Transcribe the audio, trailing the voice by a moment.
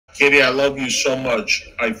Kitty, I love you so much.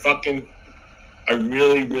 I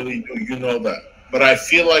really, really do. You know that. But I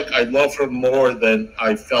feel like I love her more than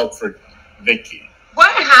I felt for Vicky.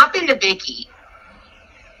 What happened to Vicky?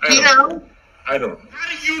 Do you know? I don't know. How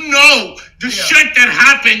do you know the shit that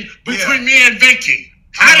happened between me and Vicky?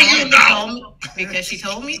 How do you know? Because she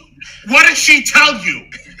told me. What did she tell you?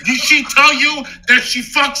 Did she tell you that she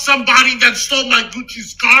fucked somebody that stole my Gucci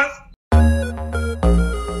scarf?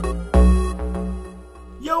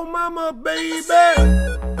 Yo, mama, baby.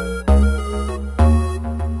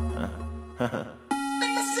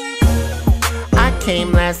 I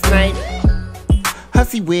came last night.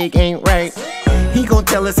 Hussy wig ain't right. He gon'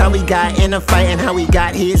 tell us how he got in a fight and how he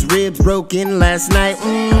got his ribs broken last night.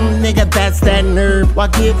 Nigga, that's that nerve. Why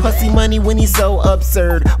give Hussy money when he's so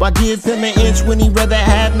absurd? Why give him an inch when he'd rather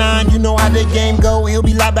have 9? You know how the game go, he'll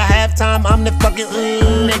be live by halftime. I'm the fucking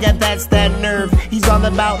nigga, that's that nerve. He's all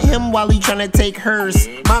about him while he tryna take hers.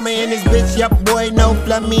 Mama and his bitch, yup boy, no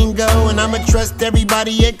flamingo. And I'ma trust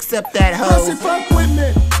everybody except that hoe. Hussy, fuck with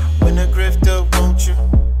me. When a grifter, won't you?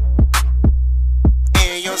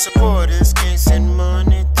 And your supporters can't send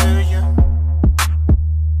money to you.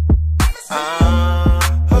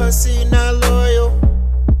 Hussy not loyal.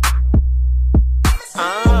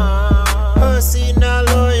 Hussy not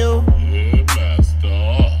loyal. Yeah, master.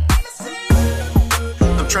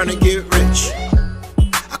 I'm tryna get rich.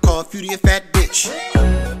 I called Futy a fat bitch.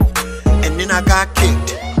 And then I got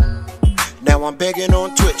kicked. Now I'm begging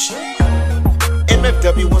on Twitch.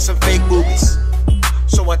 MFW wants some fake boobies,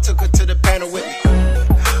 so I took her to the panel with me.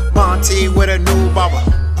 Monty with a new barber,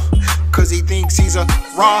 cause he thinks he's a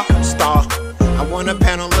raw star. I want a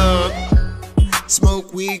panel up,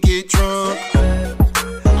 smoke weed, get drunk.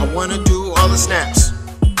 I wanna do all the snaps,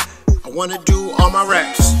 I wanna do all my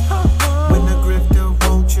raps. When the grifter,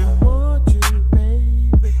 won't you?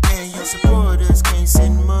 And your supporters can't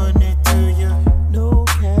send money to you. No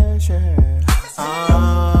cash out.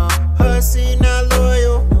 Hussy not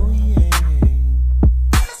loyal. No, he ain't.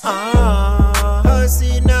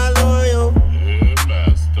 Hussy not loyal. Yeah,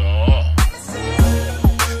 master.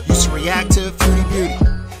 Used to react to Fury Beauty.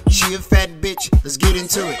 She a fat bitch, let's get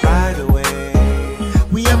into it right away.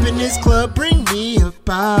 We up in this club, bring me a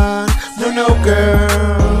bar. No,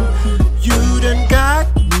 girl, you done got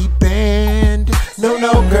me banned. No,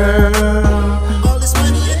 girl. All this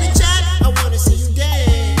money in the chat, I wanna see you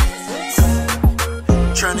dance.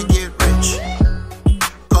 Tryna get rich,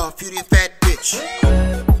 call Fury a fat bitch.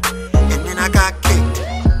 And then I got kicked,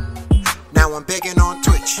 now I'm begging on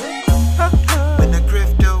Twitch. When the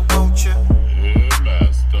grifter, won't you? Yeah,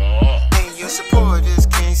 master. And your supporters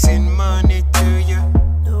can't send money to you.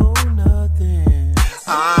 No, nothing.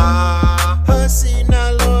 Hussy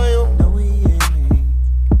not loyal. No, he ain't.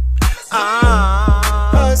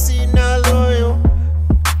 Hussy not loyal.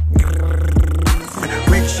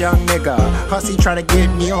 Rich young nigga, Hussy tryna get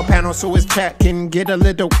me on panel so his chat can get a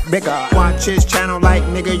little bigger. Watch his channel like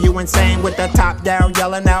nigga, you insane. With the top down,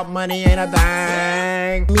 yelling out money ain't a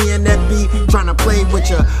thing. Me and that B tryna play with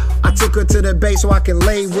ya. I took her to the bay so I can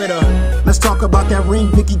lay with her. Let's talk about that ring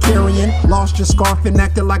Vicky carrying. Lost your scarf and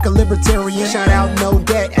acted like a libertarian. Shout out no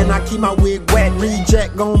debt and I keep my wig wet.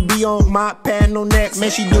 Reject gon' be on my panel next.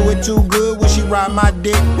 Man, she do it too good when she ride my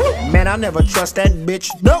dick. Man, I never trust that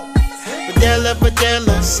bitch, no.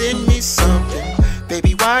 Padella, send me something.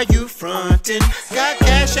 Baby, why you frontin'? Got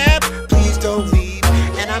cash app, please don't leave.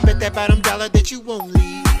 And I bet that bottom dollar that you won't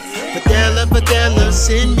leave. Padella,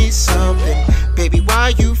 send me something. Baby,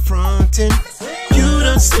 why you frontin'? You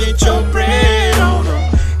done spent your bread on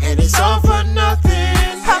them, and it's all for nothing.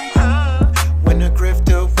 When the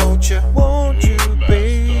grifter, won't you,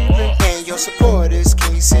 baby? And your supporters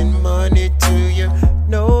can't send money to you.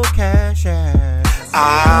 No cash app.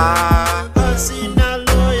 Hussy not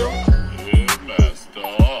loyal. Yeah, master.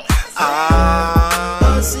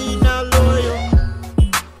 Hussy not loyal.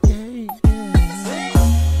 Yeah.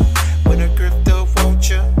 When a grifter,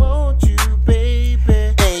 won't you,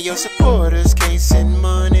 baby? And your supporters